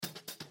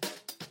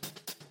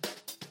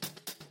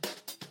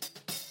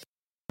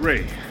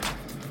Ray,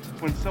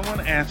 when someone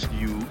asks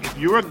you if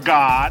you're a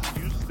god,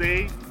 you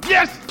say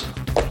yes!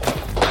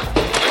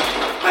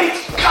 Great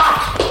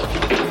Scott!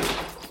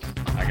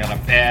 I got a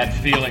bad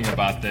feeling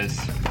about this.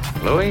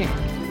 Louis,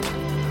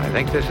 I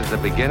think this is the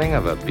beginning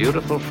of a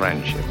beautiful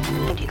friendship.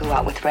 Did you go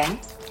out with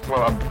friends?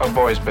 Well, a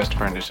boy's best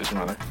friend is his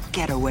mother.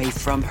 Get away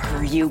from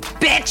her, you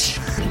bitch!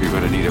 You're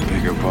gonna need a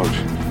bigger boat.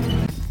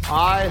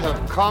 I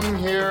have come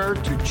here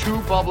to chew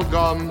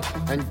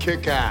bubblegum and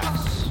kick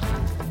ass.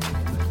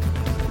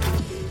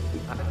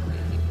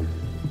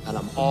 And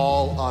I'm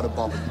all out of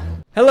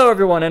bubblegum. Hello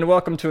everyone and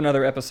welcome to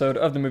another episode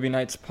of the Movie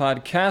Nights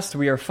podcast.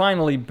 We are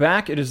finally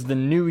back. It is the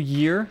new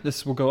year.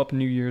 This will go up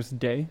New Year's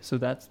Day, so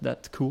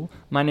that's cool.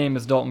 My name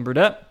is Dalton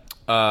Burdett.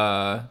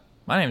 My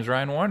name's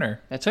Ryan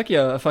Warner. That took you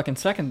a fucking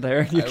second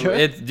there. You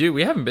good? Dude,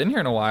 we haven't been here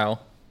in a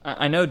while.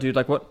 I know, dude.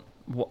 Like, what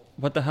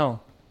the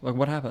hell? Like,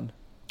 what happened?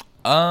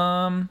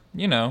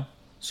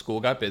 School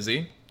got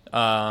busy.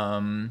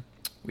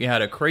 We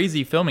had a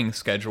crazy filming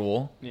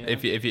schedule. Yeah.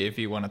 If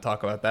you want to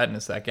talk about that in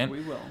a second.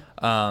 We will.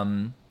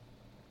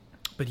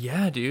 But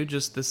yeah, dude,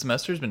 just this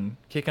semester's been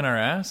kicking our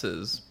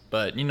asses.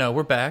 But,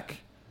 we're back.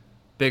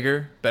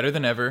 Bigger, better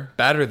than ever,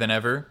 badder than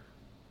ever.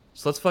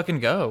 So let's fucking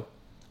go.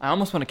 I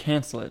almost want to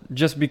cancel it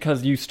just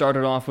because you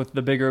started off with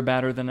the bigger,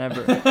 badder than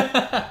ever.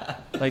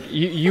 Like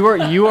you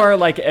are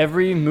like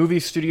every movie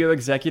studio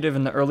executive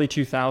in the early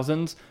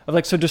 2000s of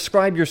like, so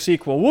describe your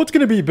sequel. Well, it's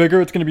going to be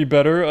bigger, it's going to be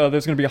better,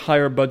 there's going to be a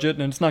higher budget,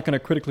 and it's not going to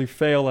critically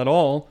fail at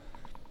all.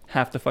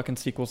 Half the fucking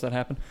sequels that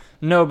happen.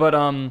 No, but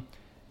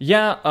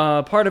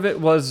part of it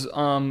was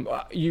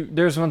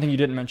there's one thing you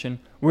didn't mention.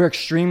 We're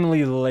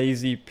extremely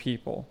lazy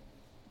people.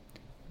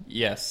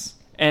 Yes.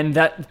 And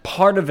that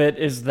part of it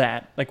is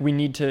that, like, we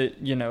need to,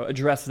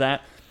 address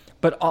that.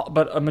 But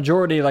a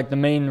majority, like, the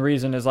main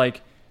reason is,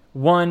 like,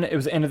 one, it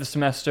was the end of the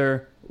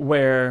semester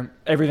where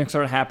everything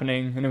started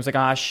happening, and it was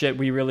like, shit,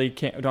 we really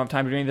don't have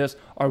time to do any of this.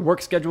 Our work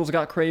schedules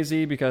got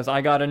crazy because I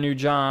got a new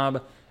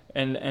job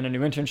and a new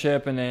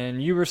internship, and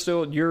then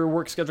your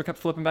work schedule kept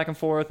flipping back and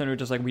forth, and it was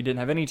just like, we didn't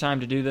have any time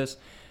to do this.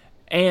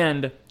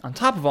 And on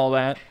top of all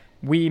that,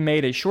 we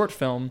made a short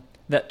film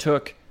that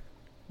took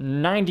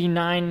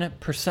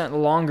 99%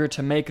 longer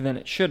to make than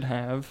it should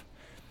have.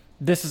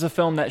 This is a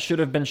film that should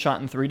have been shot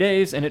in 3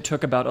 days, and it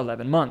took about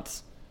 11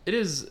 months. It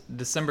is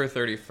December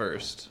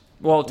 31st.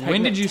 Well,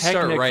 when did you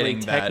start writing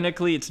that?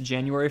 Technically, it's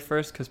January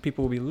 1st because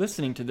people will be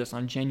listening to this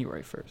on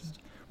January 1st.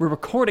 We're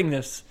recording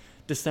this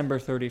December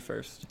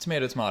 31st.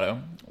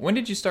 Tomato. When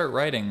did you start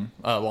writing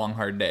Long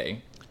Hard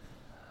Day?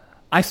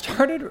 I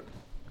started...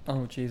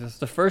 Oh, Jesus.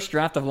 The first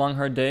draft of Long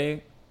Hard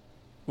Day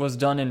was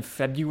done in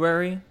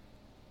February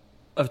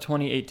of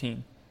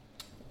 2018.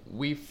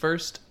 We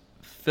first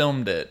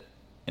filmed it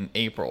in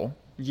April.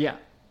 Yeah.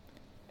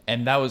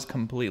 And that was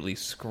completely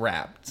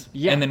scrapped.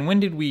 Yeah. And then when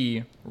did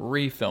we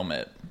refilm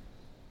it?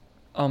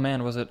 Oh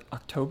man, was it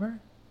October?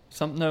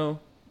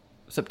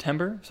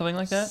 September? Something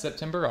like that?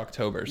 September,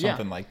 October,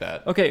 something like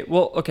that. Okay,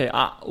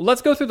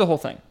 let's go through the whole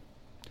thing.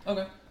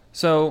 Okay.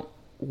 So,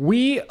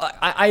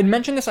 I had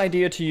mentioned this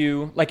idea to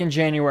you, like, in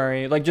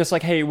January, like, just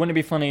like, hey, wouldn't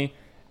it be funny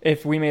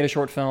if we made a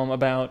short film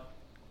about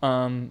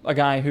a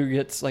guy who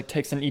gets, like,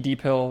 takes an ED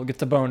pill,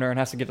 gets a boner, and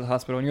has to get to the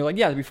hospital, and you're like,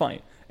 yeah, it'd be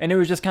funny. And it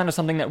was just kind of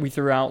something that we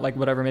threw out, like,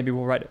 whatever, maybe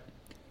we'll write it.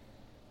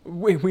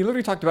 We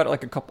literally talked about it,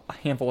 like, a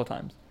handful of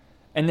times.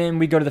 And then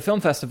we go to the film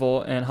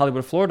festival in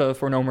Hollywood, Florida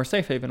for No More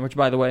Safe Haven, which,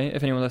 by the way,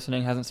 if anyone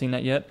listening hasn't seen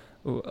that yet,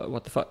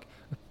 what the fuck,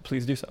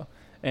 please do so.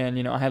 And,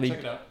 I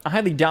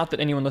highly doubt that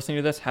anyone listening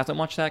to this hasn't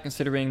watched that,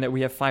 considering that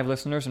we have 5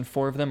 listeners and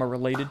 4 of them are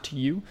related to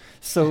you.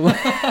 So,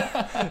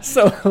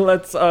 so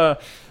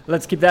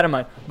let's keep that in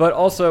mind. But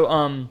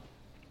also,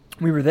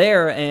 we were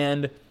there,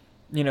 and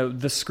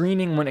the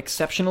screening went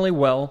exceptionally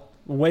well,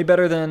 way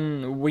better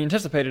than we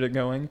anticipated it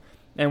going.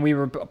 And we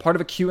were part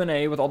of a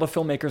Q&A with all the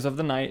filmmakers of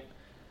the night.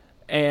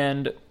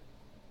 And,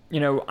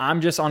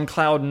 I'm just on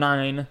cloud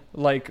 9,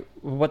 like,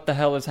 what the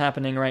hell is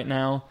happening right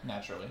now?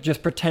 Naturally.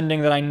 Just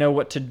pretending that I know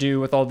what to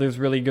do with all those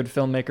really good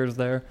filmmakers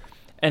there.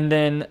 And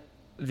then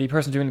the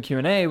person doing the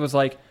Q&A was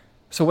like,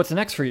 so what's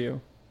next for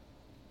you?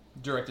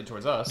 Directed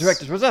towards us.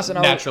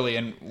 And naturally,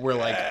 and we're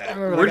like,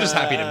 we're just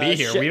happy to be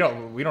here. Shit.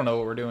 We don't know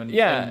what we're doing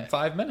in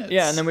 5 minutes.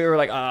 Yeah, and then we were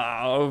like,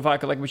 oh,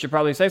 fuck, like, we should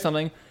probably say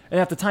something. And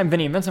at the time,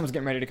 Vinny and Vincent was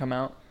getting ready to come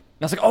out.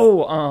 And I was like,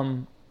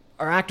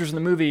 our actors in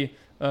the movie,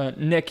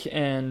 Nick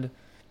and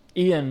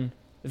Ian,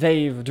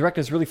 they've directed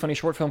this really funny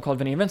short film called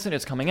Vinny and Vincent.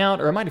 It's coming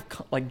out, or it might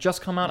have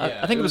just come out.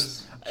 Yeah, I think it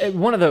was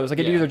one of those. Like,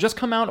 it either just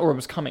come out or it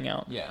was coming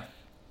out. Yeah.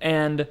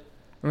 And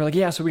we were like,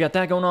 yeah, so we got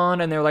that going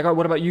on. And they were like, oh,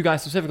 what about you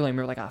guys specifically? And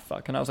we were like,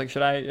 fuck. And I was like,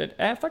 should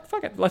I?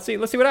 Fuck it. Let's see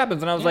what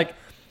happens. And I was like,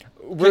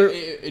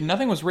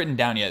 nothing was written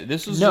down yet.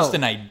 This was just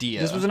an idea.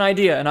 This was an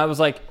idea. And I was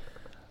like,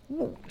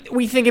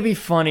 we think it'd be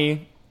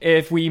funny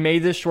if we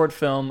made this short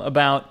film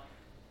about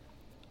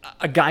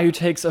a guy who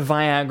takes a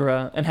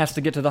Viagra and has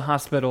to get to the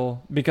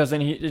hospital because then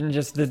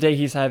the day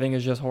he's having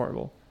is just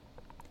horrible.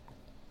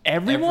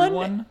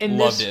 Everyone in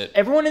loved this, it.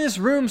 Everyone in this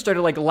room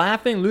started like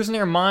laughing, losing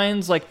their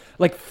minds. Like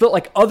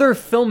other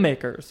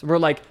filmmakers were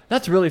like,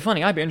 "That's really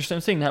funny. I'd be interested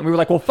in seeing that." And we were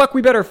like, "Well, fuck,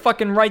 we better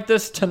fucking write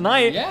this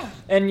tonight." Yeah.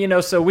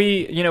 And so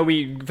we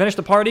finished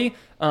the party.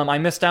 I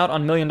missed out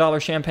on $1 Million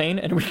Champagne,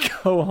 and we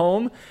go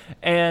home,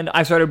 and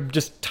I started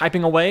just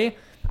typing away.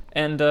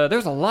 And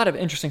there's a lot of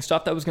interesting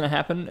stuff that was going to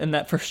happen in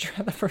that first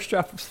draft. The first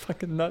draft was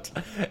fucking nuts.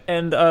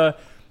 And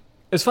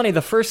it's funny,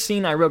 the first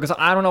scene I wrote, because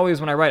I don't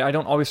always, when I write, I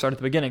don't always start at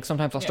the beginning.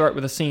 Sometimes I'll start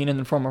with a scene and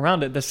then form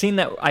around it. The scene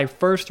that I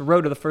first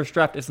wrote of the first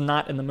draft is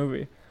not in the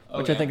movie,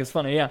 which I think is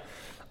funny, yeah.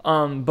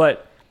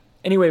 But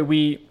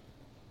anyway,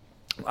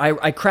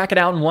 I crack it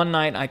out in one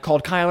night. I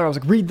called Kyler. I was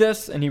like, read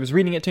this. And he was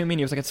reading it to me, and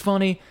he was like, it's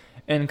funny.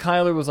 And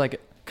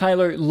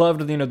Kyler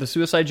loved the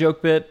suicide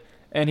joke bit.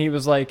 And he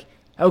was like,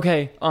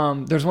 okay,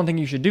 there's one thing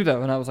you should do,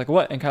 though. And I was like,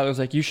 what? And Kyler was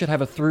like, you should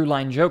have a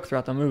through-line joke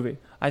throughout the movie.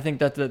 I think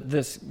that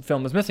this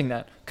film is missing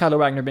that. Kyler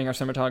Wagner being our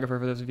cinematographer,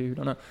 for those of you who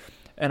don't know.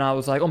 And I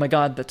was like, oh my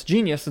God, that's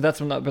genius. So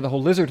that's when the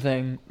whole lizard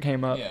thing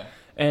came up. Yeah.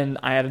 And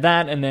I added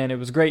that, and then it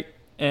was great.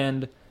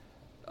 And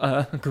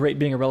great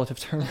being a relative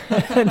term.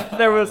 And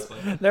there was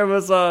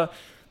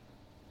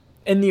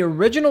in the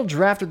original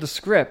draft of the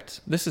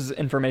script, this is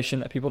information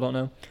that people don't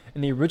know.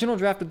 In the original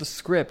draft of the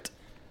script,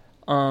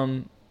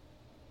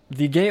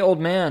 the gay old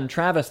man,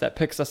 Travis, that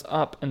picks us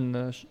up in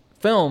the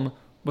film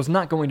was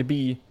not going to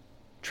be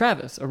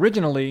Travis.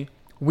 Originally,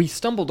 we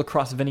stumbled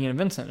across Vinny and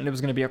Vincent, and it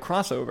was going to be a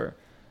crossover.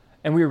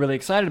 And we were really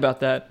excited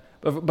about that.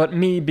 But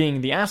me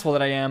being the asshole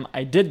that I am,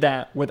 I did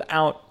that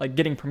without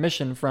getting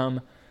permission from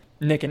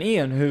Nick and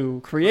Ian,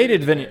 who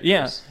created Vinny.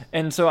 Yeah.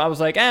 And so I was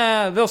like,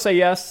 they'll say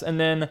yes. And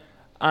then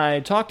I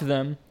talked to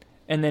them,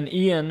 and then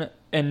Ian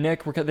and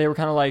Nick, they were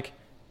kind of like,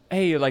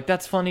 hey,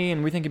 that's funny,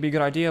 and we think it'd be a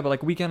good idea,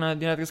 but we can,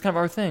 it's kind of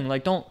our thing.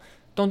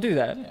 Don't do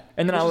that. Yeah.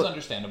 And then Which was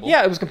understandable.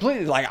 Yeah, it was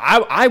completely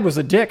I was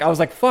a dick. I was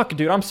like, fuck,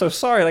 dude, I'm so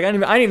sorry. I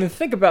didn't even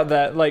think about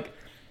that.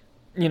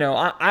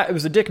 It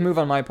was a dick move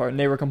on my part, and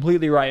they were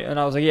completely right. And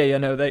I was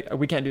like,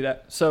 we can't do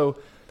that. So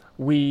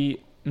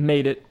we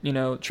made it,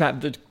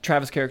 the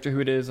Travis character who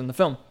it is in the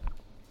film.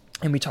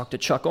 And we talked to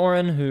Chuck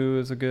Oren, who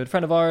is a good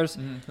friend of ours.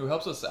 Who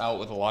helps us out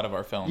with a lot of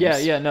our films.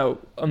 Yeah,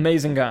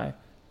 amazing guy.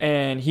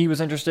 And he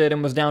was interested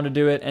and was down to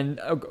do it. And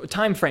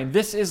time frame,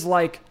 this is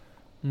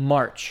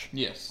March.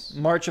 Yes.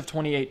 March of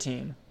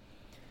 2018.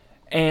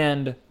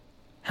 And,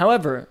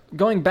 however,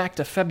 going back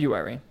to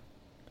February,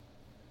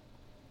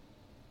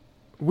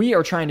 we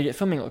are trying to get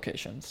filming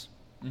locations.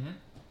 Mm-hmm.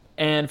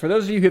 And for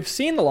those of you who have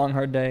seen The Long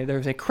Hard Day,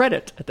 there's a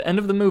credit at the end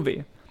of the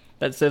movie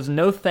that says,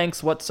 no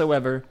thanks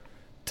whatsoever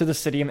to the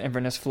city of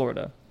Inverness,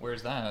 Florida.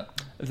 Where's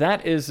that?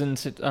 That is in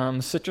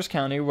Citrus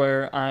County,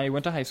 where I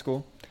went to high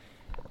school.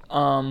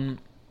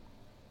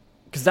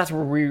 Because that's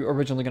where we were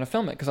originally going to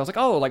film it. Because I was like,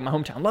 oh, my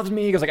hometown loves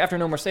me. Because after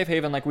No More Safe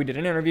Haven, we did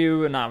an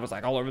interview, and I was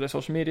all over their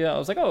social media. I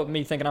was like, oh,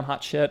 me thinking I'm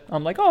hot shit.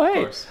 I'm like, oh,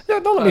 hey,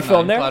 they'll let me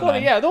film there.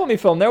 They'll let me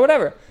film there,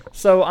 whatever.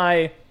 So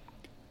I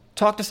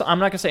talked to, I'm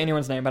not going to say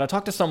anyone's name, but I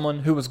talked to someone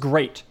who was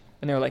great.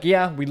 And they were like,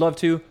 yeah, we'd love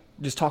to.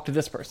 Just talk to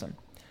this person.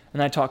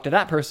 And I talked to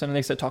that person, and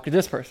they said, talk to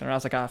this person. And I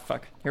was like,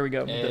 fuck, here we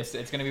go. It's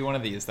going to be one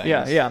of these things.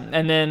 Yeah.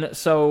 And then,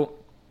 so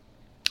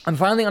I'm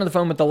finally on the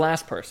phone with the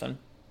last person,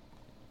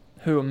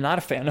 who I'm not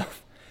a fan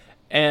of.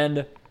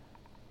 And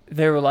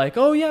they were like,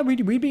 oh, yeah,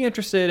 we'd be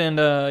interested in,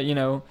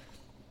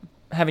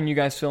 having you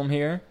guys film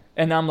here.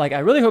 And I'm like, I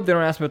really hope they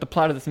don't ask me what the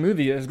plot of this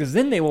movie is, because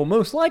then they will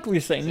most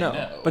likely say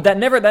no. But that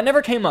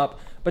never came up.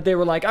 But they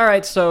were like, all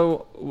right,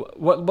 so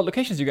what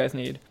locations do you guys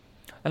need?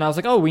 And I was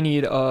like, oh, we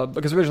need,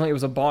 because originally it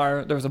was a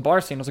bar. There was a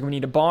bar scene. I was like, we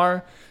need a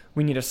bar.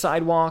 We need a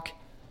sidewalk.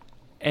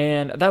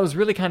 And that was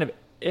really kind of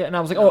it. And I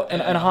was like, oh,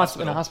 and a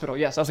hospital.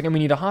 Yes. I was like, and we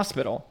need a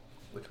hospital.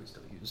 Which we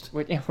still used.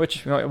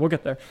 Which we'll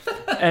get there.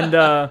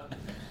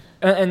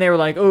 And they were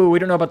like, oh, we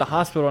don't know about the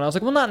hospital. And I was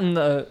like, well, not in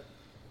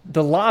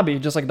the lobby,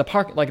 just in the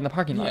parking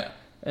lot. Yeah.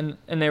 And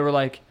they were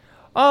like,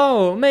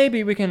 oh,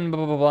 maybe we can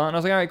blah, blah, blah. And I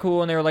was like, all right,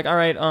 cool. And they were like, all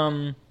right,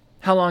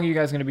 how long are you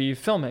guys going to be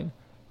filming?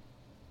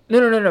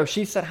 No.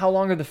 She said, how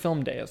long are the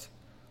film days?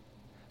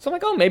 So I'm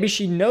like, oh, maybe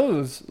she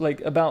knows,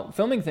 about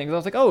filming things. I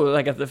was like, oh,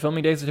 if the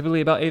filming days are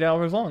typically about 8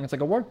 hours long. It's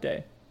like a work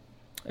day.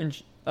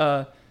 And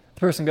the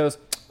person goes,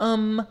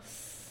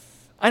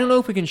 I don't know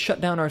if we can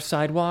shut down our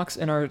sidewalks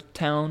in our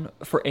town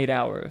for 8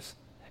 hours.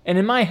 And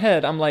in my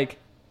head, I'm like,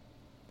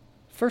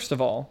 first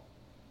of all,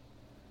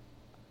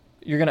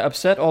 you're going to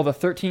upset all the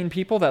 13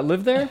 people that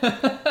live there?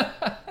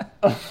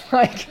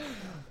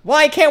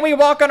 Why can't we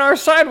walk on our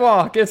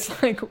sidewalk? It's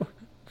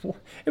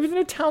it was in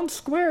a town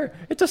square.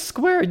 It's a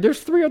square.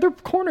 There's 3 other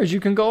corners you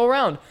can go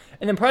around.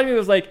 And then part of me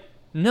was like,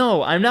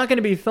 no, I'm not going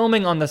to be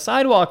filming on the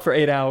sidewalk for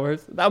 8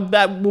 hours.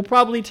 That will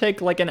probably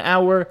take an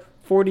hour,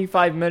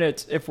 45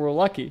 minutes if we're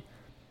lucky.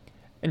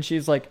 And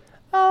she's like,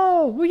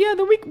 oh, well, yeah,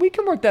 we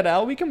can work that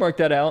out. We can work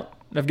that out.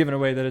 I've given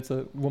away that it's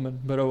a woman,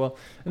 but oh well.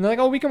 And they're like,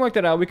 oh, we can work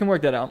that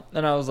out.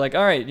 And I was like,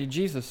 all right,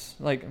 Jesus,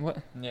 what?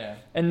 Yeah.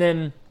 And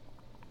then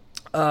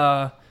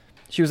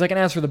she was like, and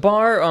as for the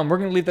bar, we're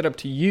going to leave that up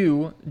to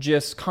you.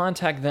 Just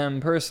contact them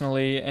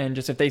personally, and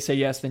just if they say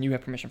yes, then you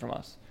have permission from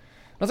us.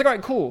 And I was like, all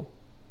right, cool.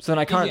 So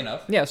then Easy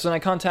enough. So then I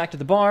contacted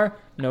the bar,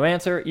 no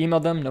answer.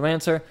 Emailed them, no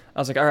answer. I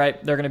was like, all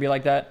right, they're gonna be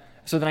like that.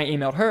 So then I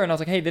emailed her and I was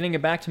like, hey, they didn't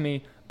get back to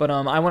me, but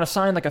I want to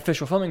sign like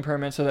official filming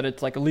permit so that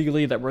it's like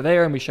legally that we're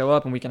there and we show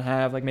up and we can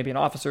have like maybe an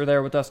officer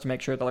there with us to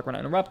make sure that like we're not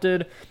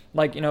interrupted.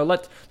 Like,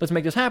 let's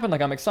make this happen.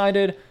 Like, I'm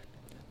excited.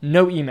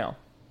 No email.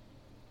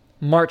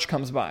 March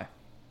comes by.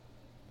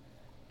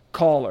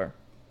 Call her.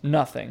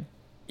 Nothing.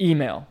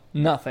 Email.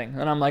 Nothing.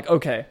 And I'm like,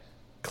 okay,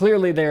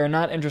 clearly they're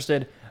not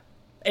interested.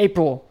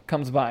 April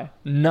comes by.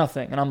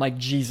 Nothing. And I'm like,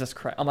 Jesus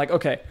Christ. I'm like,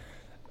 okay.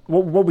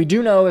 What we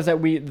do know is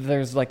that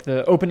there's like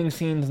the opening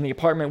scenes in the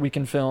apartment we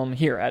can film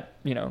here at,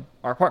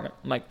 our apartment.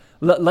 I'm like,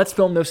 let's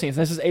film those scenes.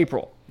 This is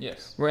April.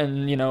 Yes.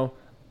 And,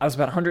 I was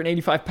about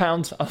 185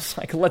 pounds. I was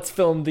like, let's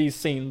film these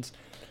scenes.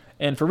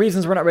 And for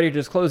reasons we're not ready to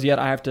disclose yet,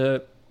 I have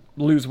to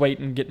lose weight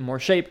and get in more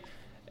shape.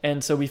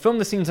 And so we filmed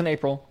the scenes in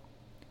April.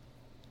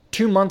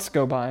 2 months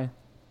go by.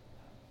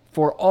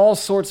 For all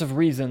sorts of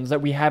reasons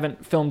that we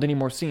haven't filmed any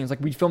more scenes.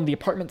 Like, we filmed the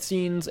apartment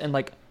scenes and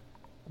like...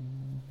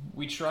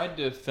 We tried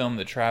to film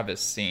the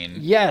Travis scene.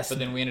 Yes. But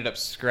then we ended up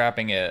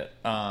scrapping it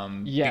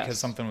Yes. because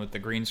something with the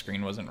green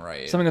screen wasn't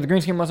right. Something with the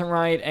green screen wasn't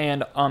right,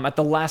 and at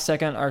the last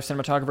second, our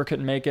cinematographer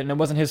couldn't make it, and it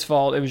wasn't his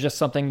fault. It was just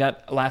something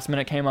that last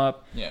minute came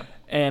up. Yeah.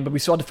 But we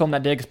still had to film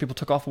that day because people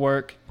took off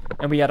work,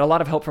 and we had a lot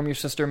of help from your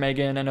sister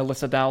Megan and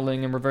Alyssa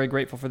Dowling, and we're very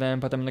grateful for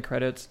them. Put them in the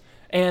credits.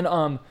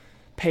 And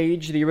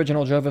Paige, the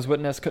original Jehovah's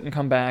Witness, couldn't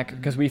come back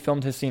because we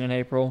filmed his scene in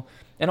April.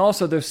 And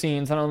also those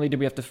scenes, not only did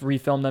we have to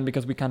refilm them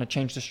because we kind of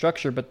changed the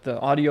structure, but the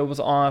audio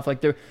was off.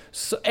 Like,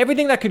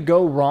 everything that could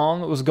go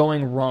wrong was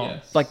going wrong.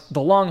 Yes. Like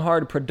the long,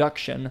 hard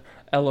production,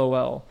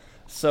 LOL.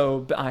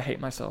 So I hate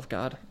myself,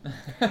 God.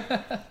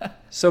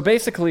 So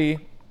basically,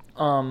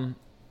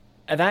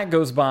 that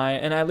goes by,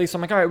 and at least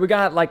I'm like, all right, we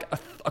got like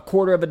a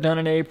quarter of it done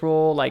in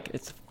April. Like,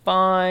 it's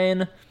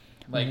fine.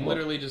 Like,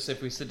 literally just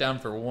if we sit down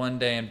for one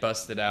day and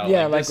bust it out,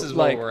 Yeah, this is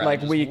what we're at.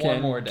 Just we one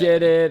can more day.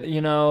 get it,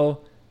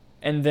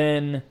 and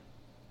then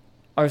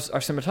our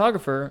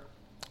cinematographer,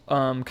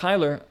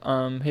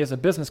 Kyler, he has a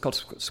business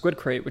called Squid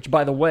Crate, which,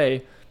 by the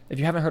way, if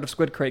you haven't heard of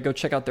Squid Crate, go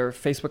check out their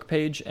Facebook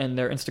page and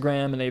their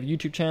Instagram, and they have a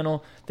YouTube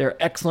channel.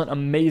 They're excellent,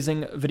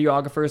 amazing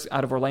videographers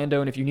out of Orlando,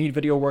 and if you need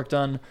video work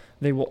done,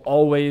 they will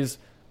always,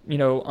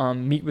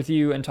 meet with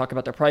you and talk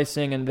about their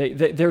pricing, and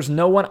there's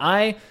no one,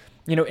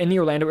 in the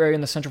Orlando area,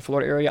 in the Central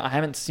Florida area, I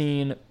haven't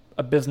seen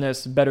a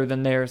business better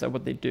than theirs at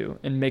what they do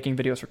in making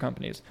videos for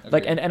companies. Okay.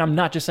 Like, and I'm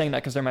not just saying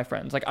that because they're my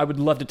friends. Like, I would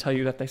love to tell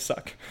you that they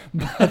suck,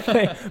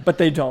 but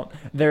they don't.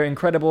 They're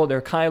incredible.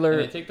 They're Kyler.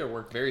 And they take their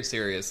work very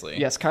seriously.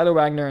 Yes, Kyler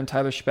Wagner and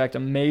Tyler Specht,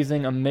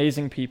 amazing,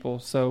 amazing people.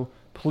 So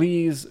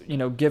please,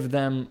 give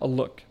them a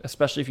look,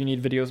 especially if you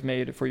need videos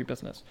made for your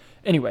business.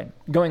 Anyway,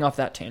 going off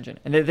that tangent,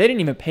 and they didn't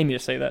even pay me to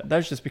say that.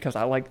 That's just because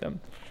I like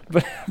them.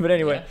 But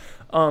anyway,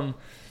 going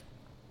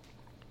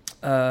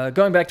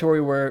back to where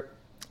we were,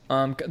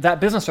 that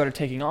business started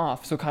taking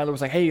off. So Kyler was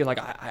like, hey, like,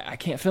 I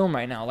can't film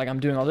right now. Like, I'm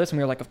doing all this. And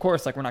we were like, of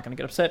course, like, we're not going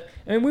to get upset.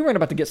 And we weren't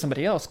about to get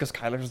somebody else because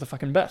Kyler's the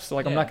fucking best. So,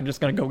 like, I'm not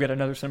just going to go get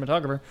another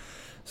cinematographer.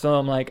 So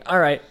I'm like, all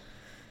right.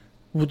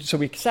 So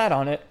we sat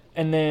on it.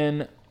 And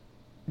then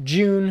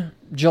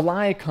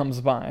July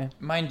comes by.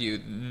 Mind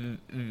you,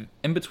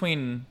 in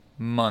between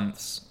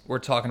months, we're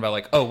talking about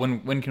like, oh,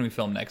 when can we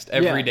film next?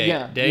 Every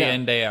day, day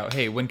in, day out.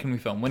 Hey, when can we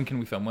film? When can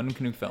we film? When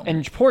can we film?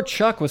 And poor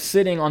Chuck was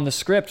sitting on the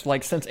script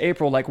like since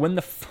April, like, when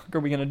the fuck are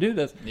we gonna do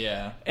this?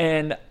 Yeah.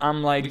 And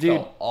I'm like, we dude,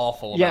 felt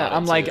awful. Yeah,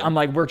 about it I'm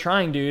like, we're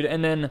trying, dude.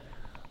 And then,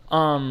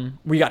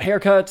 we got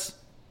haircuts,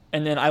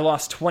 and then I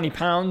lost 20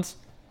 pounds,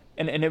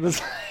 and it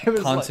was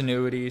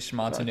continuity,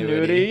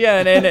 schmontinuity.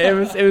 Yeah, and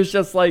it was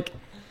just like,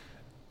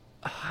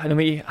 and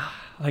we,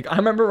 like, I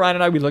remember Ryan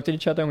and I, we looked at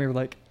each other and we were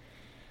like,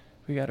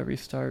 we got to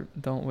restart,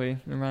 don't we?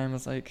 And Ryan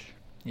was like,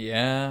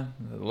 yeah,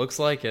 it looks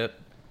like it.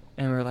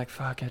 And we were like,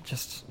 fuck it,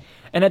 just...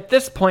 And at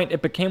this point,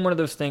 it became one of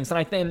those things, and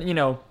I think,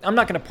 I'm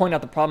not going to point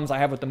out the problems I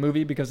have with the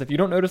movie, because if you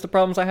don't notice the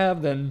problems I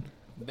have, then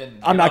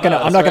I'm not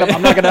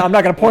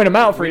gonna point them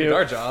out for you.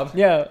 Our job.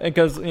 Yeah,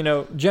 because,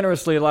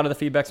 generously, a lot of the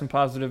feedback's been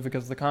positive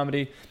because of the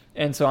comedy,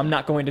 and so I'm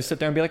not going to sit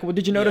there and be like, well,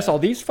 did you notice all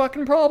these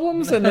fucking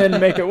problems? And then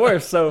make it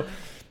worse, so...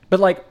 But,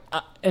 like,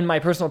 in my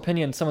personal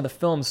opinion, some of the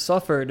films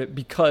suffered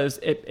because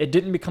it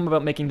didn't become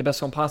about making the best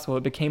film possible.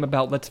 It became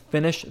about, let's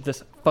finish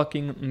this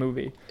fucking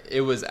movie.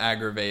 It was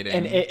aggravating.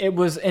 And it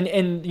was, and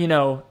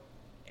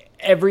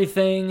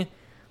everything,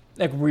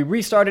 like, we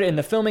restarted, and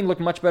the filming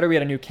looked much better. We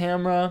had a new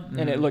camera,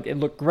 and it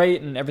looked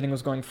great, and everything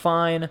was going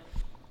fine.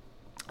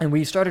 And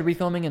we started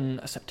refilming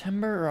in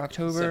September or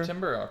October.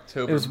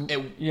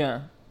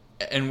 Yeah.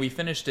 And we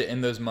finished it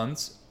in those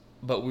months,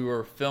 but we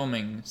were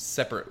filming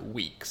separate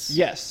weeks.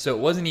 Yes. So it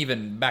wasn't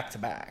even back to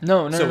back.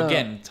 No. So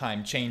again,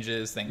 time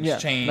changes,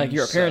 things change. Like,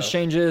 your appearance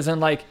changes,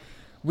 and like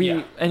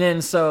and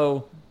then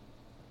so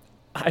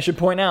I should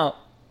point out,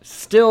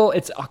 still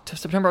it's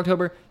September,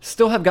 October,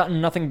 still have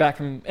gotten nothing back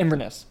from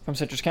Inverness, from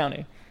Citrus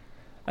County.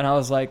 And I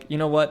was like, you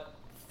know what?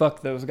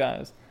 Fuck those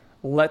guys.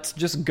 Let's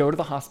just go to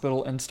the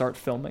hospital and start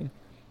filming.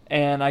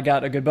 And I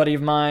got a good buddy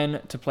of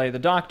mine to play the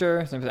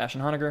doctor. His name is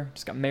Ashton Honegger.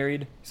 Just got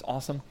married. He's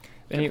awesome.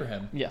 Good for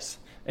him. Yes.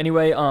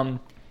 Anyway,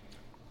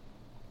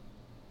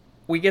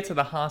 We get to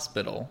the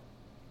hospital.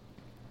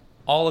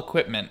 All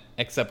equipment,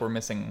 except we're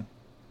missing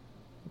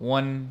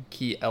one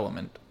key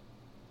element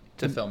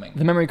to filming.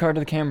 the memory card to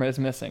the camera is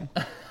missing.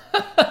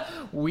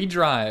 We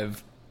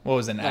drive, what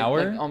was it, an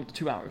hour?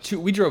 2 hours.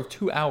 We drove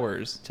 2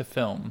 hours to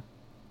film,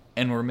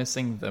 and we're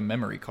missing the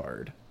memory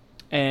card.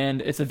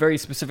 And it's a very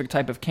specific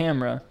type of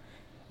camera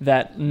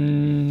that,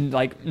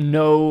 like,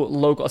 no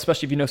local,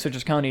 especially if you know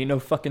Citrus County, no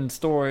fucking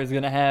store is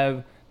going to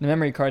have the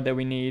memory card that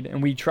we need.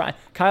 And we tried.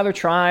 Kyler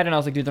tried, and I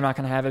was like, dude, they're not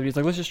going to have it. He's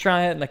like, let's just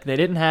try it. Like, they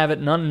didn't have it.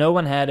 No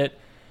one had it.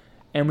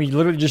 And we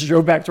literally just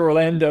drove back to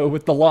Orlando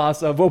with the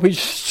loss of, well, we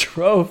just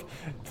drove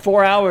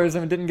 4 hours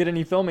and didn't get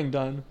any filming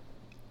done.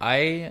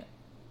 I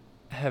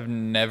have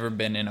never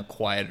been in a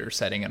quieter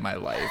setting in my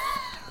life.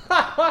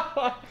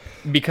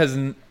 Because,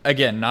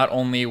 again, not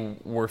only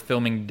were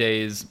filming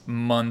days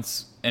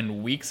months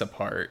and weeks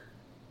apart,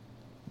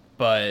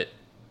 but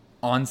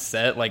on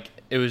set, like,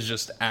 it was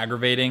just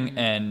aggravating,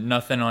 and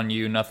nothing on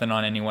you, nothing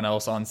on anyone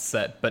else on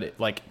set, but it,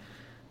 like,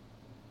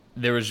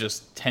 there was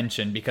just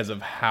tension because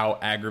of how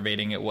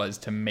aggravating it was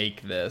to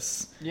make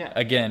this. Yeah.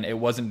 Again, it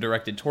wasn't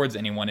directed towards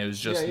anyone. It was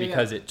just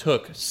because it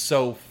took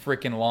so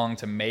freaking long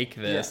to make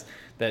this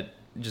that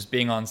just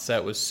being on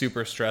set was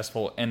super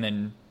stressful, and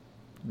then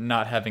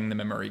not having the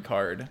memory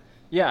card.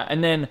 Yeah,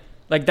 and then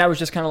like that was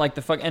just kind of like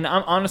the fuck. And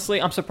I'm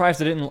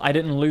surprised I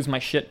didn't lose my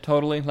shit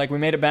totally. Like we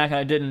made it back, and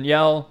I didn't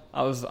yell.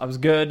 I was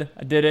good.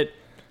 I did it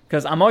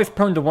because I'm always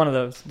prone to one of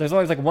those. There's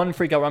always like one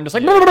freak out where I'm just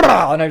like,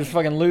 and I just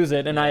fucking lose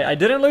it. And I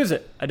didn't lose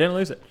it. I didn't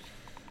lose it.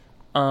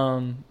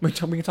 We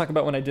can talk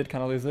about when I did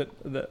kind of lose it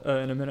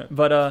in a minute.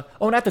 But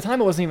and at the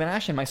time it wasn't even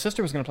Ashton. My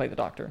sister was gonna play the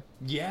doctor.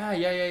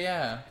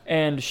 Yeah.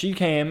 And she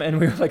came, and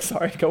we were like,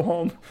 sorry, go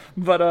home.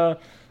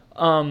 But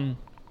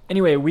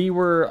anyway, we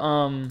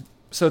were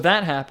so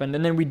that happened,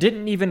 and then we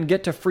didn't even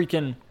get to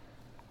freaking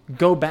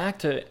go back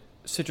to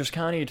Citrus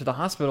County to the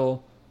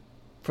hospital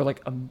for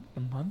like a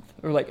month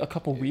or like a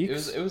couple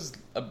weeks. It was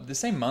the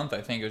same month,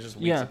 I think. It was just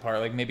weeks apart,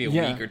 like maybe a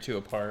week or two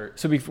apart.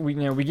 So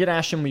we get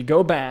Ashton, we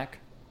go back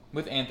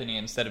with Anthony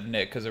instead of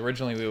Nick, because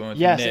originally we went with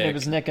Nick. Yes, and it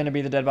was Nick going to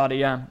be the dead body,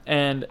 yeah.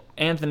 And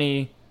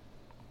Anthony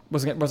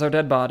was our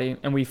dead body,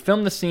 and we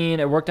filmed the scene.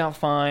 It worked out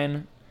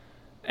fine.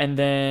 And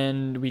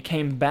then we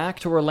came back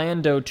to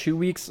Orlando 2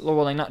 weeks,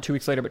 well, like not 2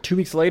 weeks later, but 2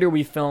 weeks later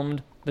we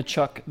filmed we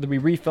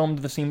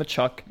refilmed the scene with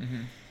Chuck,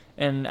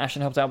 and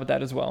Ashton helped out with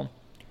that as well.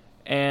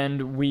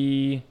 And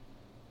we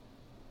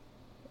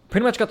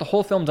pretty much got the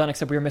whole film done,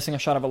 except we were missing a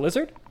shot of a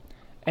lizard.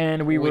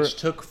 And Which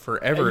took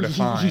forever to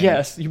find.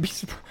 Yes. You'd be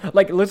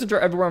like, lizards are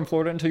everywhere in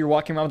Florida until you're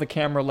walking around with a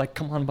camera like,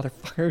 come on,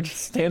 motherfucker,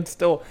 just stand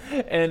still.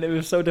 And it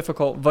was so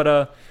difficult.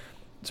 But,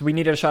 so we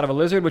needed a shot of a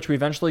lizard, which we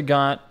eventually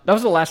got. That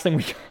was the last thing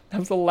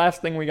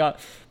we got.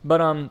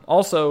 But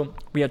also,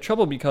 we had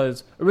trouble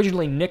because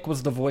originally Nick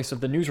was the voice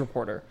of the news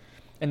reporter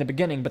in the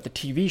beginning, but the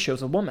TV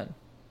show's a woman.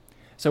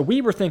 So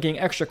we were thinking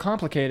extra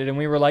complicated, and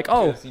we were like,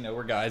 oh. Because,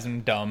 we're guys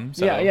and dumb.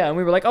 So. Yeah, and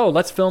we were like, oh,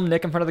 let's film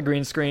Nick in front of the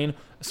green screen,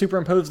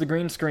 superimpose the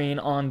green screen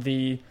on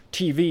the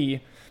TV,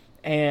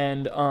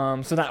 and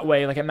so that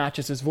way, like, it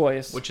matches his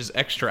voice. Which is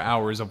extra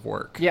hours of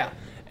work. Yeah.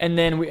 And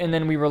then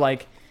we were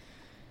like,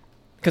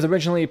 because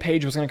originally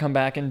Paige was going to come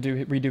back and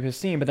redo his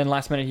scene, but then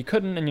last minute he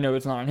couldn't, and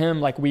it's not on him.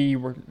 Like we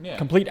were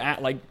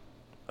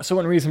so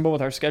unreasonable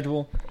with our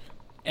schedule,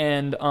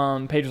 and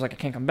Paige was like, I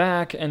can't come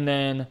back, and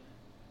then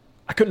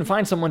I couldn't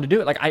find someone to do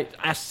it. Like I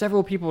asked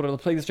several people to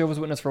play this Jehovah's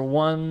Witness for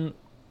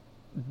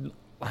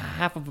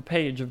half of a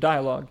page of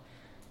dialogue,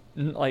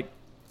 like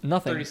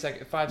nothing.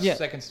 5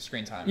 seconds of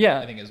screen time.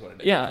 Yeah, I think is what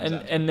it is. Yeah,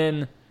 and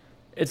then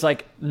it's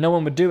like no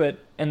one would do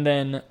it, and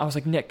then I was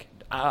like, Nick,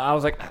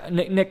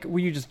 Nick, will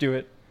you just do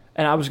it?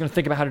 And I was going to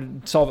think about how to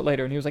solve it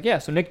later. And he was like, yeah.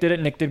 So Nick did it.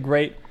 Nick did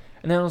great.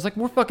 And then I was like,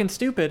 we're fucking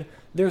stupid.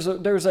 There's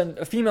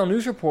a female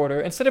news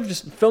reporter. Instead of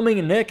just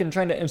filming Nick and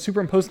trying to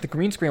superimpose the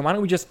green screen, why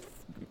don't we just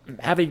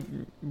have a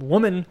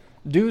woman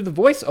do the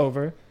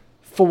voiceover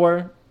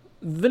for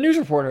the news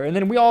reporter? And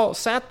then we all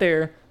sat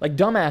there like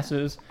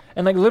dumbasses.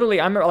 And like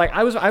literally, I remember like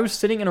I was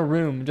sitting in a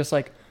room just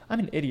like, I'm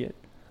an idiot.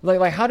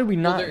 Like how did we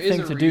not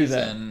think to do that? There is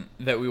a reason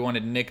that we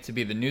wanted Nick to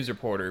be the news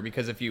reporter,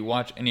 because if you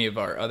watch any of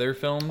our other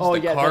films,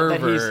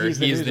 Carver,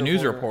 he's the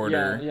news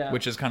reporter,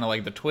 which is kind of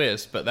like the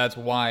twist, but that's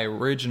why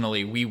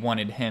originally we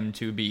wanted him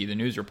to be the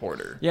news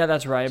reporter. Yeah,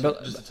 that's right. So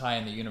but just to tie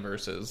in the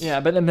universes. Yeah,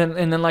 but and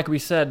then like we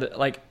said,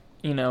 like,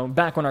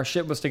 back when our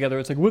shit was together,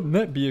 it's like, wouldn't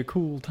that be a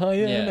cool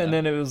tie-in? Yeah. And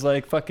then it was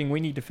like, fucking, we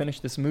need to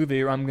finish this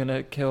movie or I'm going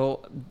to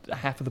kill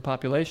half of the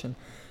population.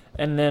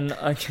 And then,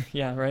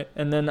 yeah, right.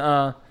 And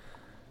then,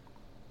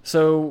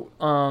 so,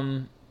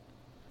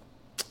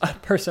 a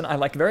person I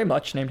like very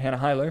much named Hannah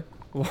Heiler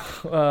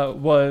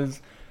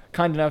was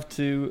kind enough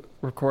to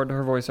record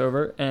her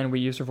voiceover, and we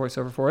used her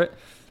voiceover for it.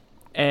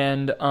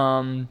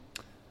 And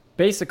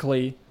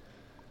basically,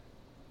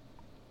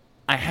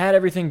 I had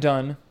everything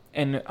done,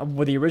 and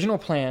what the original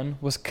plan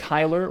was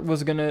Kyler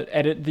was going to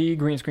edit the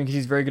green screen because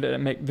he's very good at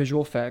make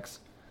visual effects,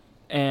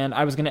 and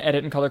I was going to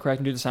edit and color correct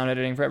and do the sound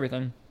editing for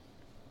everything.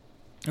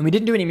 And we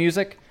didn't do any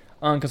music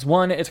because,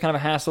 one, it's kind of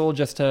a hassle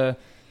just to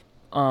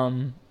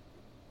like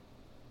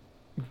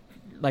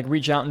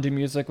reach out and do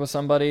music with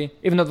somebody.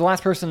 Even though the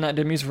last person that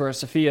did music for us,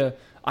 Sophia,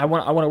 I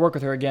want to work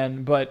with her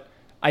again, but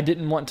I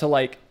didn't want to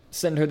like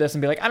send her this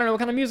and be like, I don't know what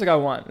kind of music I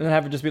want, and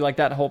have it just be like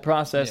that whole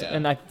process. Yeah.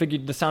 And I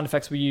figured the sound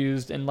effects we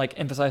used and like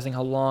emphasizing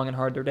how long and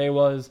hard their day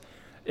was,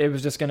 it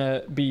was just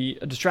gonna be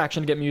a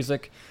distraction to get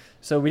music.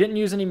 So we didn't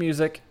use any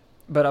music,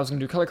 but I was gonna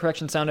do color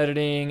correction, sound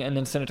editing, and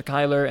then send it to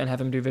Kyler and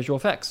have him do visual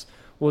effects.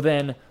 Well,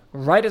 then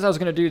right as I was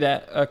gonna do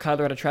that,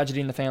 Kyler had a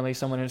tragedy in the family.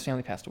 Someone in his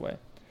family passed away.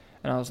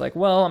 And I was like,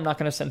 well, I'm not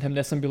going to send him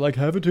this and be like,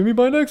 have it to me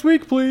by next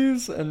week,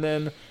 please. And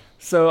then,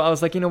 so I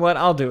was like, you know what?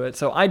 I'll do it.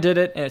 So I did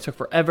it, and it took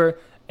forever.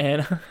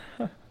 And,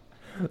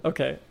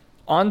 okay,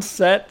 on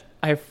set,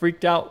 I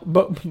freaked out.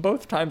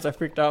 Both times I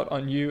freaked out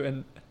on you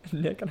and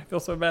Nick, and I feel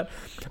so bad.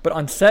 But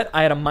on set,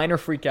 I had a minor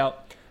freak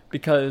out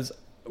because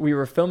we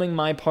were filming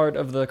my part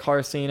of the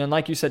car scene. And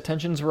like you said,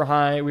 tensions were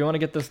high. We want to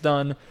get this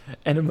done.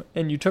 And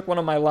you took one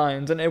of my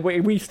lines. And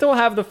we still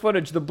have the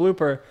footage, the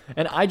blooper.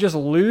 And I just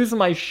lose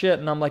my shit.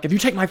 And I'm like, if you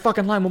take my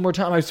fucking line one more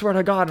time, I swear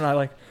to God. And I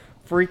like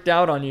freaked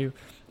out on you.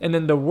 And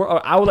then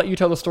I will let you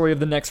tell the story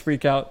of the next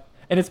freak out.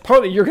 And it's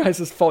partly your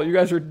guys' fault. You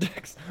guys are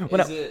dicks.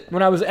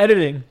 When I was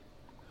editing.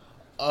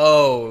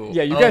 Oh.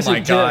 Yeah, you guys are my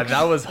God. dicks.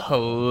 That was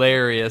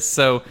hilarious.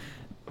 So,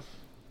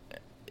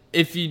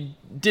 if you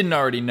didn't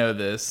already know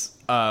this,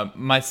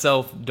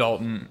 myself,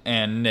 Dalton,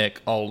 and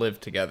Nick all live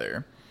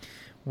together.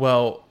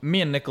 Well,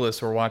 me and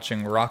Nicholas were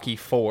watching Rocky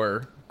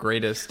IV,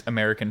 greatest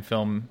American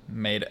film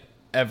made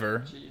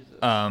ever.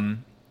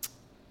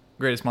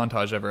 Greatest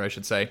montage ever, I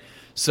should say.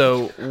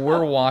 So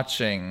we're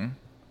watching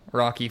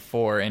Rocky IV,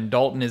 and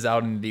Dalton is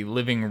out in the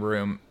living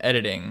room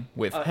editing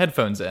with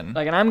headphones in.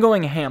 Like, and I'm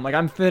going ham. Like,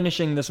 I'm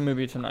finishing this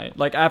movie tonight.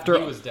 Like, after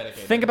He was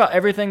dedicated. think about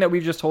everything that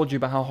we've just told you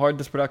about how hard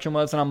this production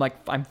was, and I'm like,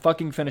 I'm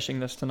fucking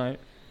finishing this tonight.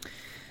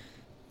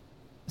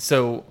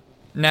 So,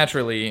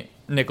 naturally,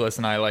 Nicholas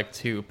and I like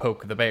to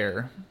poke the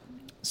bear.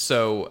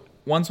 So,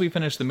 once we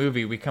finish the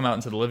movie, we come out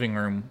into the living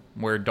room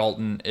where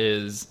Dalton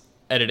is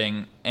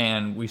editing,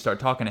 and we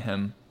start talking to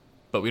him,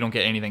 but we don't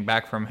get anything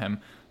back from him.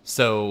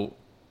 So,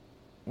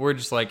 we're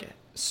just like,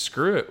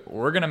 screw it,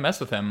 we're going to mess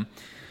with him.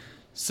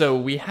 So,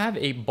 we have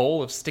a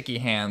bowl of sticky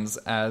hands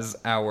as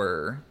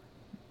on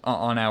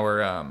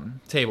our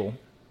table.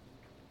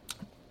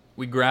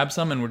 We grab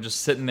some, and we're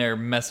just sitting there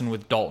messing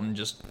with Dalton,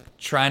 just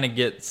trying to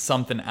get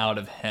something out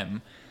of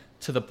him,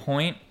 to the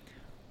point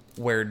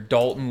where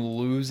Dalton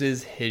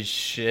loses his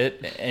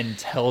shit and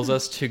tells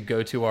us to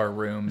go to our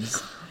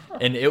rooms.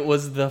 And it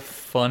was the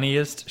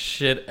funniest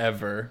shit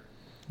ever.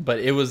 But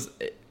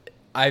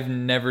I've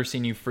never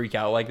seen you freak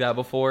out like that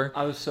before.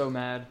 I was so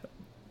mad.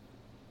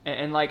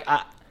 And like,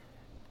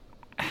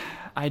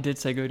 I did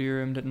say go to your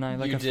room, didn't I?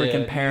 Like You a freaking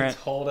did. parent.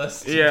 You told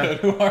us to Yeah.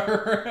 go to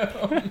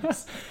our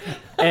rooms.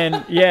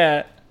 And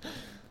yeah.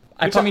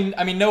 Which, I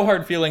mean, no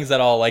hard feelings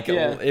at all. Like,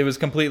 Yeah. it was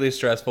completely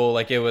stressful.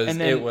 Like, it was...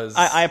 And then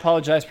I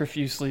apologized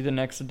profusely the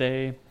next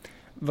day,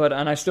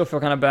 and I still feel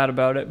kind of bad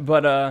about it.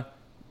 But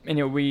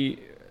we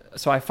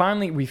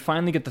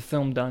finally get the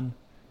film done,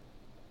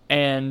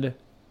 and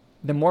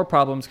the more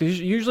problems, because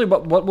usually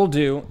what we'll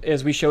do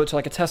is we show it to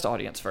like a test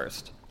audience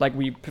first. Like,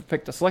 we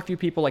pick a select few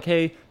people, like,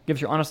 hey, give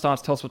us your honest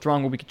thoughts, tell us what's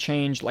wrong, what we could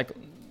change, like,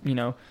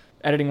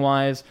 editing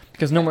wise.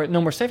 Because No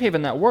More Safe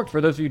Haven, that worked.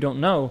 For those of you who don't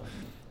know,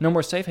 No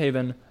More Safe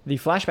Haven, the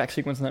flashback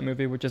sequence in that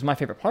movie, which is my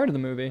favorite part of the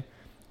movie,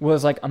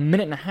 was like a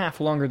minute and a half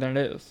longer than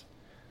it is.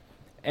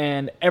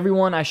 And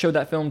everyone I showed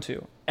that film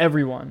to,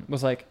 everyone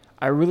was like,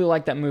 I really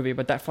like that movie,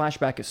 but that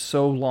flashback is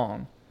so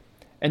long.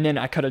 And then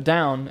I cut it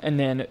down, and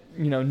then,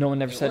 no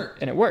one ever said,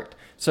 and it worked.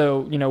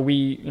 So,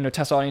 we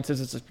test audiences.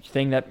 It's a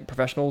thing that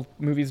professional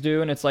movies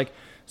do. And it's like,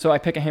 so I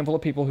pick a handful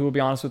of people who will be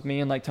honest with me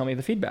and like tell me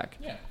the feedback.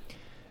 Yeah.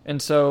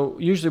 And so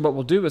usually what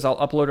we'll do is I'll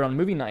upload it on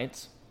movie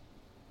nights.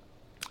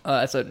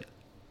 It's an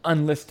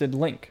unlisted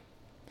link.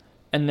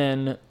 And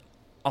then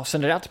I'll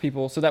send it out to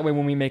people. So that way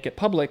when we make it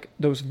public,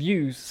 those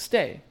views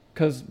stay.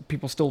 Because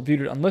people still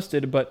viewed it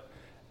unlisted, but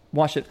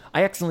watch it.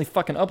 I accidentally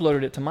fucking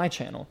uploaded it to my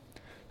channel.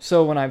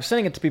 So when I was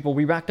sending it to people,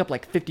 we racked up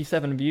like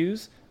 57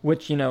 views,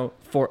 which,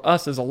 for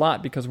us is a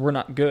lot because we're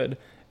not good.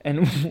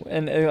 And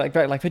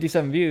like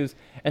 57 views.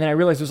 And then I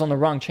realized it was on the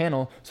wrong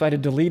channel. So I had to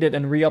delete it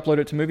and re-upload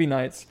it to movie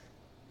nights.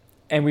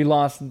 And we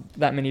lost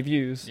that many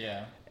views.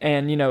 Yeah.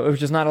 And, it was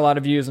just not a lot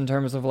of views in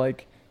terms of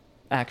like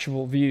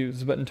actual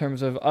views, but in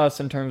terms of us,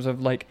 in terms of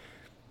like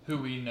Who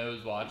we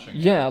know's watching.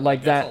 yeah,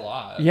 like that's that. a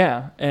lot.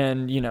 Yeah.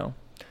 And,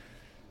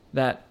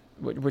 that,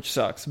 which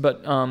sucks.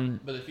 But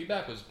But the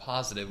feedback was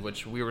positive,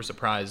 which we were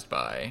surprised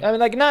by. I mean,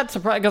 like, not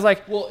surprised, because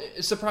like, Well,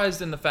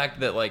 surprised in the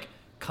fact that, like,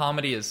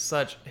 comedy is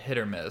such hit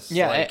or miss.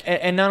 yeah, Like,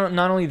 and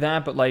not only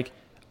that, but like,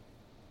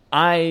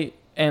 I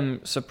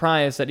am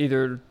surprised that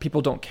either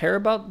people don't care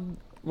about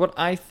what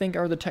I think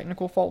are the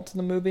technical faults in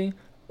the movie,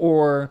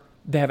 or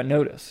they haven't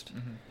noticed.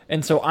 Mm-hmm.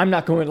 And so I'm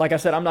not going, like I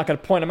said, I'm not going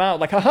to point them out,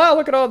 like, haha,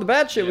 look at all the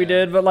bad shit we Yeah.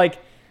 did, but like,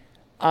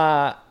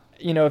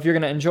 if you're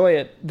going to enjoy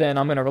it, then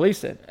I'm going to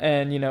release it.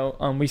 And,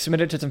 we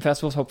submitted it to some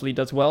festivals. Hopefully it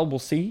does well. We'll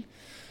see.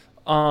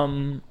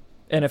 And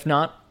if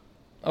not,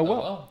 Oh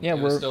well. Yeah, it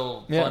was we're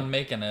still yeah. fun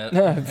making it.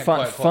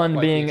 fun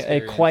Quite being the a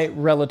experience. quite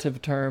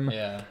relative term.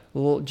 Yeah.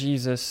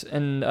 Jesus.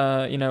 And,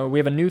 we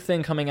have a new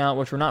thing coming out,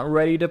 which we're not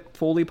ready to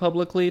fully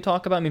publicly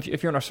talk about. I mean,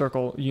 if you're in our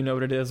circle, you know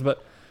what it is.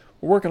 But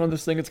we're working on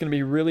this thing. It's going to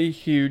be really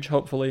huge,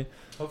 hopefully.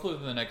 Hopefully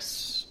within the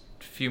next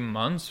few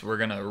months, we're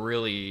going to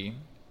really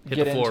hit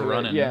Get the floor into it,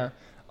 running. Yeah.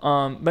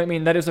 But I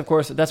mean, that is, of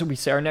course, that's what we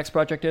say our next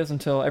project is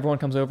until everyone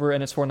comes over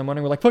and it's 4 a.m.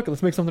 We're like, fuck it,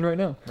 let's make something right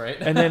now. Right.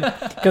 And then,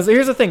 because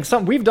here's the thing,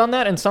 we've done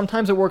that and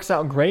sometimes it works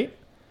out great.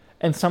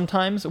 And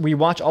sometimes we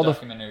watch all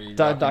Documentary.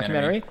 the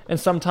documentary, and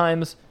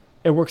sometimes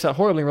it works out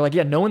horribly. We're like,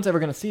 yeah, no one's ever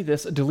going to see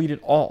this. Delete it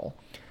all.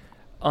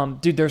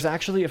 Dude, there's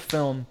actually a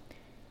film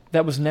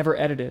that was never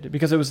edited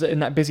because it was in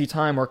that busy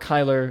time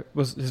where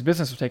his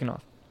business was taking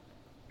off.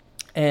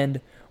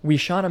 And we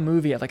shot a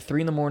movie at like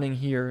 3 a.m.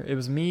 here. It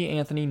was me,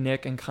 Anthony,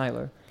 Nick, and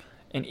Kyler.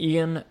 And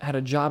Ian had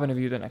a job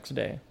interview the next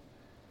day.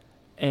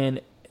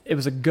 And it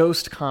was a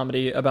ghost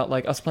comedy about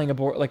like us playing a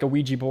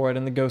Ouija board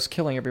and the ghost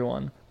killing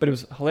everyone. But it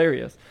was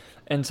hilarious.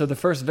 And so the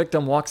first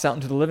victim walks out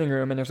into the living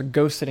room and there's a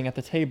ghost sitting at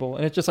the table.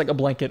 And it's just like a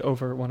blanket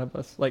over one of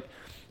us.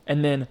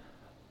 And then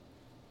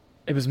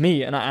it was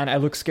me. And I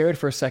look scared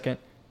for a second.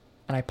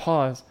 And I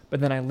pause. But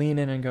then I lean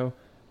in and go,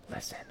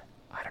 listen,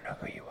 I don't know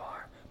who you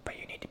are, but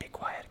you need to be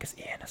quiet because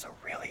Ian has a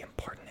really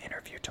important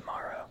interview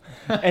tomorrow.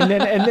 and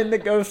then the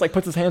ghost like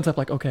puts his hands up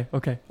like, okay,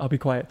 I'll be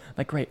quiet.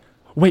 Like, great.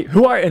 Wait,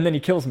 who are you? And then he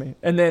kills me.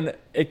 And then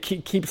it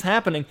keeps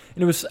happening.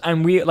 And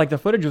the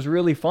footage was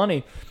really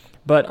funny,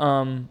 but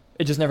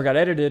it just never got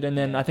edited. And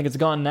then I think it's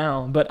gone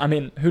now. But I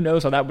mean, who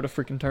knows how that would have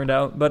freaking turned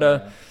out?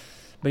 But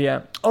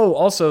yeah. Oh,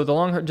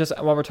 also just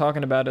while we're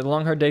talking about it, the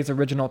Long Hard Days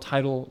original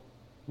title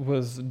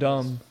was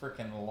dumb. It was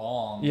freaking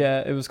long.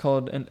 Yeah, it was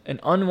called an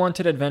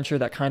unwanted adventure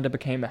that kind of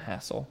became a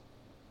hassle,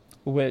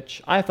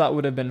 which I thought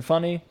would have been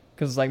funny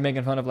because it's like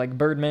making fun of like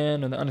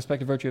Birdman and The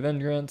Unexpected Virtue of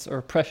Ignorance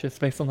or Precious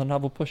based on the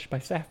novel Pushed by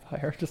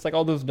Sapphire, just like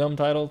all those dumb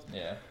titles.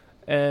 Yeah.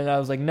 And I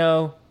was like,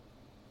 no,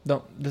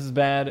 don't. This is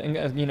bad.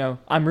 And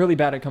I'm really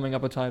bad at coming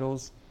up with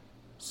titles.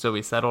 So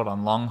we settled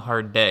on Long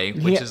Hard Day,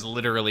 which Yeah. is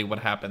literally what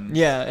happens.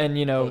 Yeah, and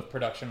both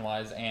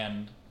production-wise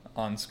and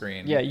on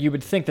screen. Yeah, you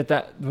would think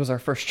that was our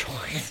first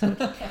choice.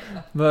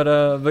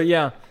 but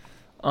yeah.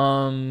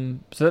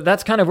 So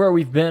that's kind of where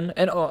we've been.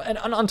 And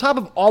on top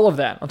of all of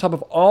that, on top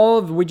of all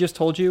of we just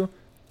told you,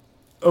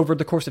 over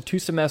the course of 2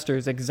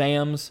 semesters,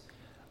 exams,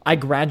 I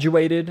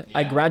graduated. Yeah.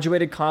 I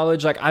graduated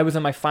college. Like, I was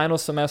in my final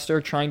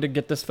semester trying to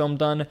get this film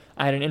done.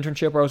 I had an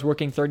internship where I was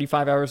working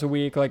 35 hours a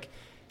week. Like,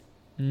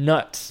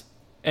 nuts.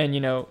 And,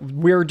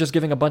 we're just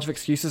giving a bunch of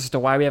excuses as to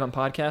why we haven't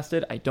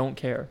podcasted. I don't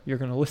care. You're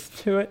going to listen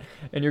to it,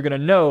 and you're going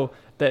to know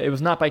that it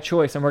was not by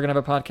choice, and we're going to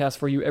have a podcast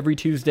for you every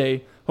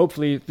Tuesday,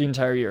 hopefully the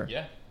entire year.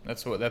 Yeah,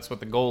 that's what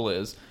the goal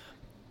is.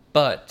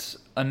 But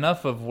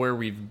enough of where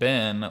we've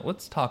been.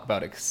 Let's talk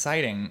about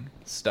exciting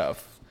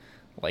stuff,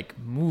 like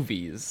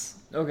movies.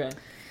 Okay.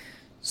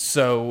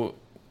 So,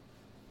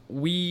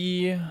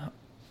 me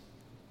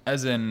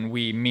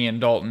and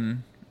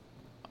Dalton,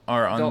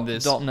 are on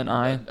this... Dalton and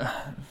I.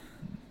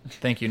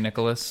 Thank you,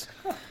 Nicholas.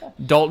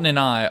 Dalton and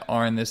I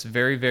are in this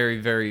very, very,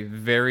 very,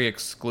 very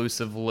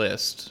exclusive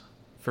list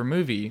for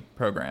movie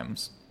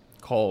programs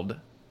called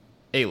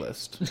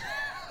A-List.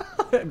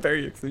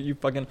 Very exclusive. You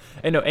fucking...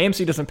 Hey, no,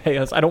 AMC doesn't pay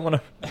us. I don't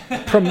want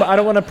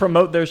to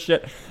promote their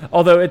shit.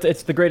 Although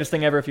it's the greatest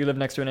thing ever if you live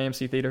next to an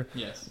AMC theater.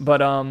 Yes.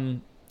 But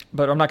I'm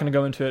not going to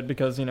go into it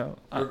because,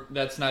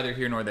 that's neither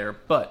here nor there.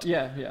 But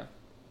yeah.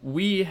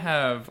 we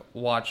have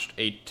watched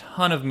a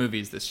ton of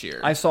movies this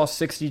year. I saw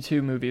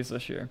 62 movies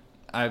this year.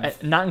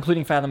 Not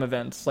including Fathom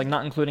events, like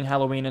not including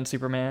Halloween and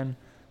Superman.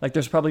 Like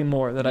there's probably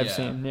more that I've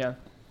seen. Yeah.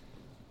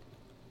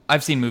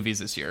 I've seen movies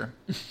this year.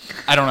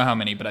 I don't know how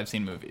many, but I've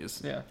seen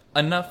movies. Yeah.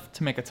 Enough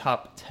to make a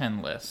top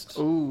 10 list.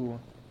 Ooh.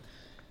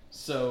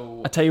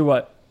 So I tell you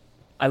what,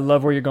 I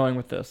love where you're going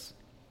with this.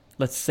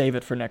 Let's save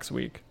it for next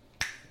week,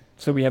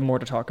 so we have more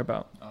to talk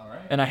about. All right.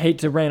 And I hate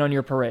to rain on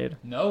your parade.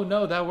 No,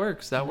 that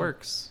works. That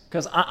works.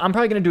 Because I'm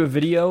probably gonna do a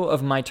video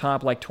of my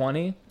top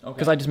 20.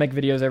 Because I just make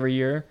videos every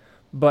year.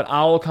 But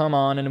I'll come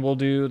on and we'll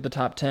do the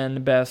top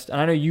 10 best. And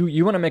I know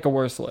you want to make a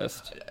worst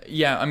list.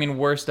 Yeah, I mean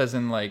worst as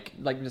in like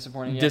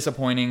disappointing. Yeah.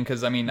 Disappointing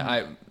because I mean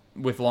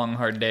with Long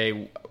Hard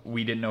Day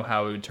we didn't know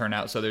how it would turn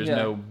out, so there's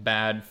no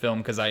bad film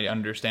because I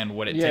understand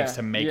what it takes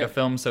to make a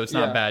film, so it's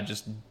not bad,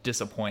 just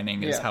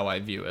disappointing is how I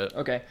view it.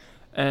 Okay.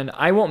 And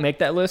I won't make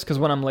that list because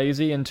when I'm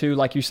lazy, and two,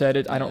 like you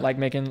said, I don't like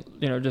making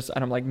I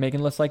don't like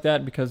making lists like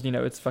that because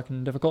it's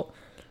fucking difficult,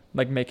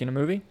 like making a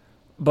movie.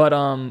 But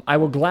I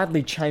will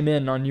gladly chime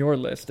in on your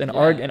list and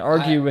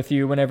argue with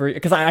you whenever,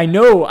 because I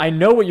know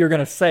what you're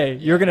gonna say.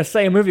 You're gonna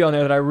say a movie on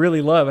there that I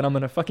really love, and I'm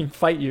gonna fucking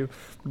fight you.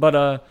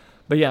 But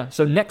yeah.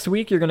 So next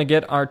week you're gonna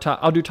get our top.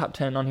 I'll do top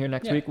 10 on here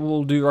next week.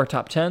 We'll do our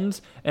top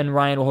 10s, and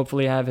Ryan will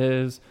hopefully have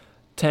his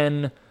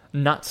 10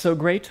 not so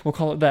great. We'll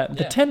call it that.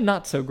 The 10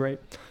 not so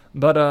great.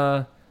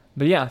 But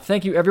yeah.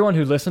 Thank you everyone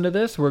who listened to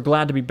this. We're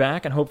glad to be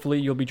back, and hopefully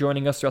you'll be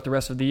joining us throughout the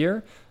rest of the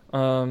year.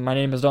 My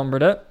name is Dalton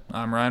Burdett.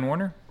 I'm Ryan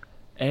Warner.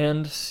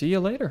 And see you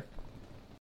later.